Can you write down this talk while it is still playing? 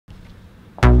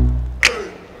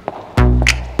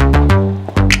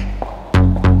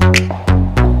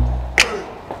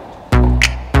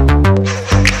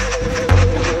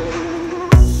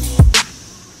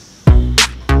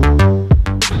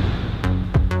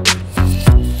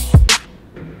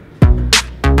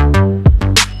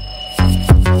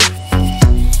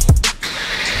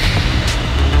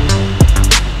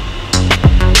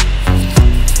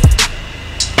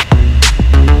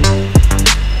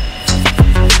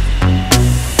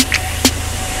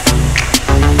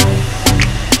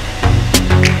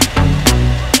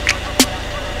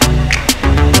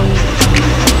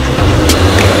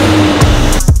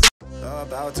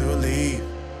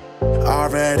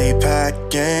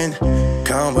asking,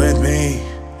 come with me.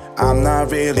 I'm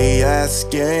not really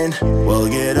asking. We'll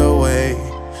get away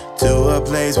to a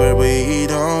place where we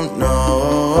don't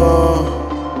know.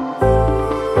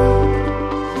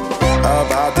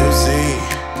 About to see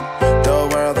the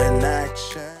world in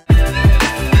action.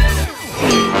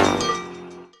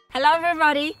 Hello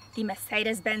everybody, the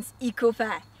Mercedes-Benz E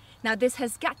Coupe. Now this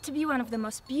has got to be one of the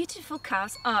most beautiful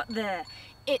cars out there.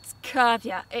 It's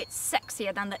curvier, it's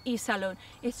sexier than the E Saloon.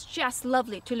 It's just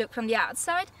lovely to look from the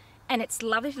outside and it's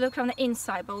lovely to look from the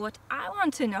inside. But what I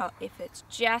want to know if it's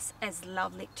just as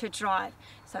lovely to drive.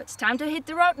 So it's time to hit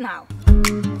the road now.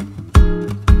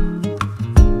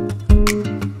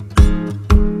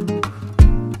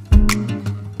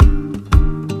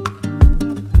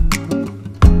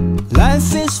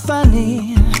 Life is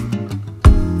funny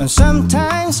and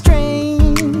sometimes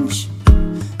strange.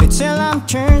 It seldom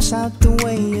turns out the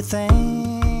way you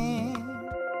think.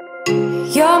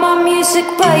 You're my music,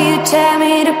 but you tear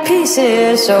me to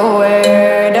pieces. So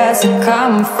where does it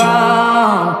come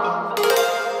from?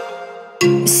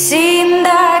 The scene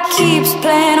that keeps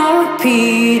playing on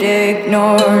repeat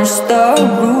ignores the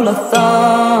rule of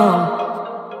thumb.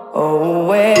 Oh,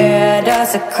 where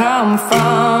does it come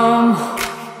from?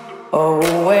 Oh,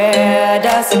 where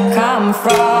does it come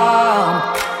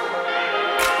from?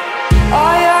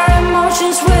 All your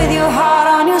emotions with your heart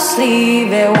on your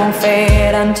sleeve, it won't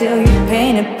fade until you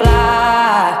paint it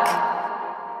black.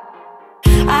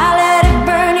 I let it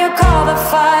burn, you call the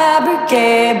fire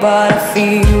brigade, but I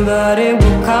feel that it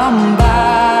will come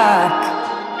back.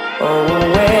 Oh,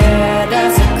 where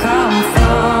does it come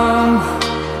from?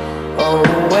 Oh,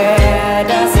 where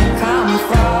does it come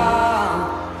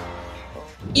from?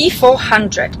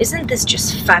 E400, isn't this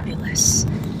just fabulous?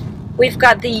 We've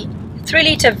got the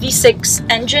 3-litre V6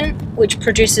 engine which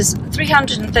produces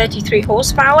 333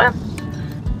 horsepower,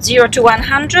 0 to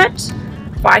 100,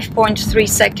 5.3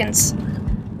 seconds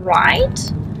ride.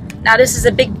 Now this is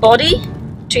a big body,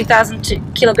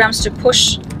 2,000 kilograms to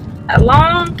push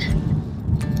along.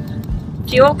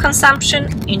 Fuel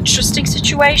consumption, interesting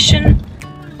situation.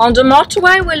 On the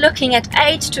motorway we're looking at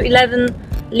 8 to 11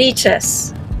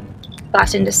 litres.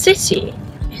 But in the city,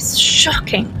 it's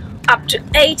shocking, up to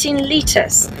 18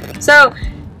 litres. So,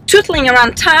 tootling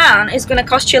around town is going to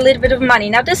cost you a little bit of money.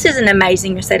 Now, this is an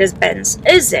amazing Mercedes-Benz,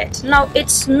 is it? No,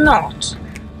 it's not.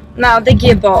 Now, the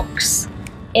gearbox.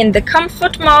 In the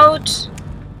comfort mode,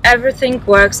 everything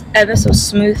works ever so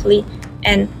smoothly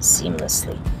and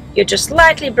seamlessly. You just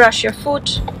lightly brush your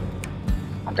foot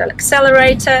on the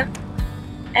accelerator,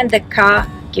 and the car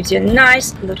gives you a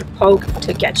nice little poke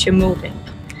to get you moving.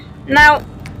 Now,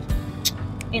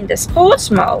 in the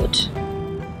sports mode,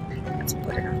 let's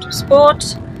put it onto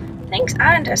sport, things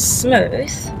aren't as smooth.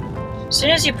 As soon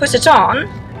as you put it on,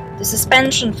 the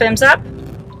suspension firms up,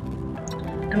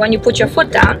 and when you put your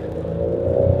foot down,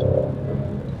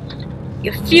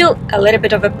 you feel a little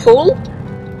bit of a pull,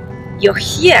 you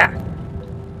hear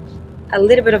a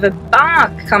little bit of a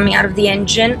bark coming out of the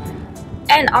engine,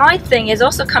 and I think it's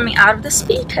also coming out of the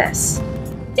speakers.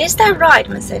 Is that right,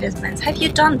 Mercedes-Benz? Have you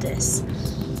done this?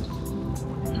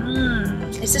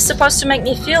 Is this supposed to make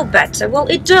me feel better? Well,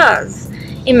 it does.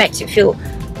 It makes you feel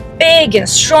big and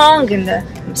strong in the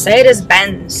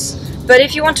Mercedes-Benz. But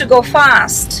if you want to go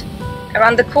fast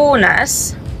around the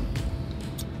corners,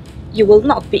 you will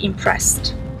not be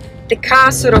impressed. The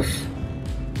car the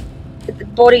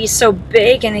body is so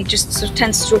big and it just sort of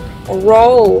tends to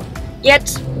roll.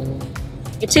 Yet,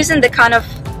 it isn't the kind of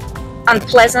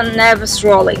unpleasant, nervous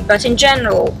rolling, but in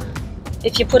general,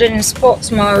 if you put it in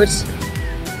sports mode,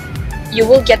 you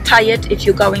will get tired if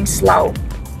you're going slow.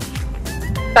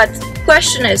 But the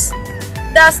question is,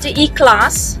 does the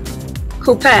E-Class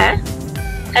Coupe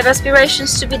have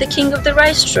aspirations to be the king of the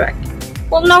racetrack?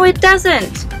 Well, no, it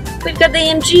doesn't. We've got the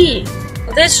AMG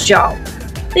for this job.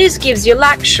 This gives you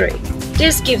luxury.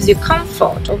 This gives you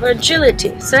comfort over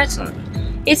agility, certainly.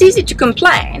 It's easy to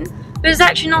complain, but it's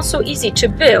actually not so easy to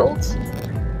build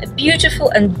a beautiful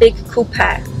and big coupe.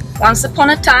 Once upon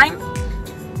a time,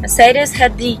 Mercedes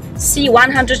had the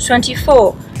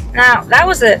C124. Now, that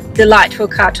was a delightful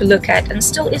car to look at and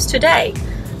still is today.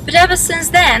 But ever since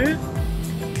then,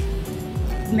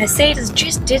 Mercedes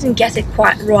just didn't get it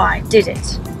quite right, did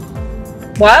it?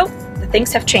 Well, the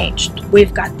things have changed.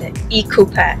 We've got the E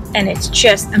Coupe and it's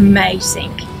just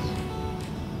amazing.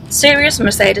 Serious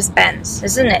Mercedes-Benz,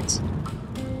 isn't it?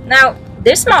 Now,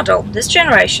 this model, this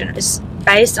generation, is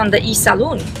based on the E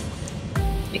Saloon,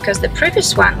 because the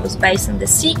previous one was based on the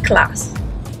C-Class.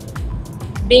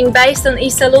 Being based on E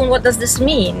Saloon, what does this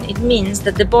mean? It means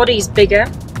that the body is bigger,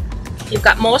 you've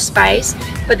got more space,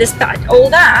 but despite all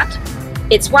that,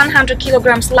 it's 100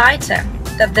 kilograms lighter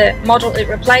that the model it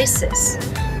replaces.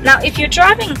 Now, if you're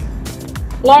driving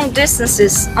long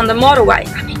distances on the motorway,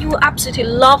 I mean, you will absolutely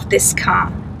love this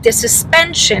car. The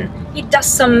suspension, it does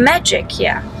some magic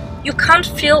here. You can't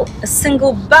feel a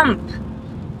single bump.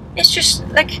 It's just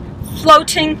like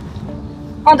floating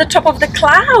on the top of the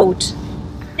cloud.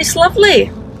 It's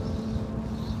lovely.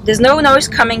 There's no noise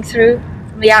coming through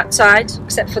from the outside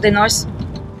except for the noise,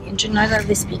 the engine noise of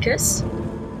the speakers.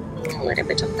 A little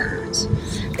bit of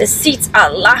that. The seats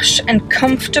are lush and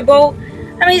comfortable.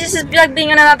 I mean, this is like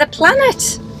being on another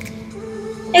planet.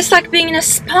 It's like being in a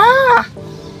spa.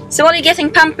 So while you're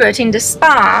getting pampered in the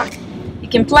spa, you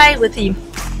can play with the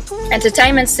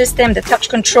entertainment system, the touch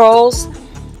controls,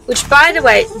 which, by the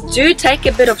way, do take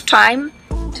a bit of time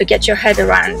to get your head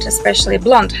around, especially a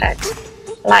blonde head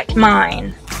like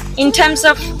mine. In terms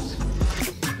of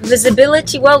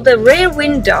visibility, well, the rear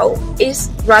window is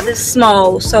rather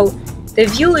small, so the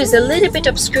view is a little bit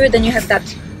obscured. Then you have that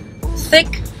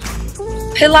thick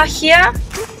pillar here,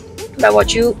 but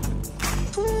what you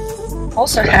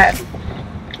also have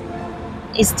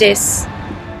is this.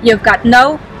 You've got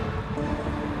no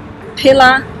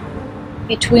pillar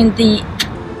between the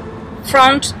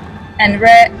front and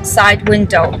rear side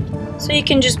window, so you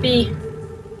can just be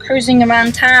cruising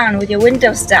around town with your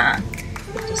windows down.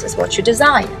 This is what you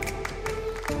desire.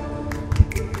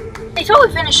 Before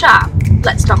we finish up,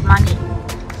 let's talk money.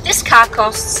 This car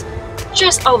costs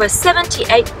just over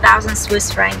 78,000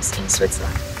 Swiss francs in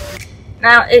Switzerland.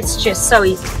 Now, it's just so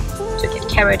easy to get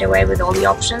carried away with all the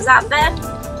options out there.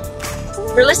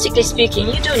 Realistically speaking,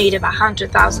 you do need about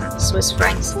 100,000 Swiss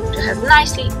francs to have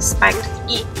nicely spec'd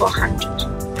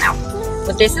E400. Now,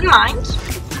 with this in mind,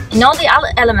 in all the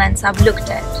other elements I've looked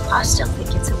at, I still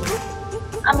think it's a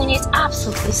win. I mean, it's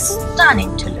absolutely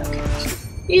stunning to look at.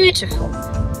 Beautiful.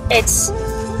 It's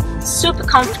super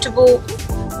comfortable.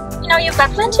 You know, you've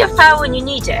got plenty of power when you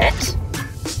need it,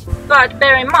 but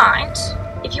bear in mind,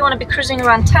 if you want to be cruising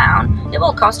around town, it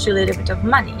will cost you a little bit of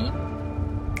money.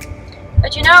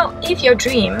 But you know, if your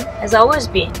dream has always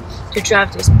been to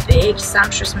drive this big,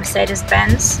 sumptuous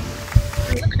Mercedes-Benz,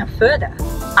 look no further.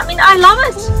 I mean, I love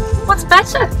it. What's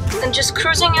better than just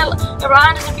cruising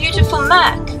around in a beautiful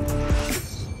Merc?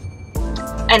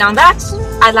 And on that,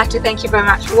 I'd like to thank you very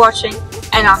much for watching,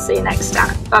 and I'll see you next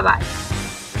time. Bye bye.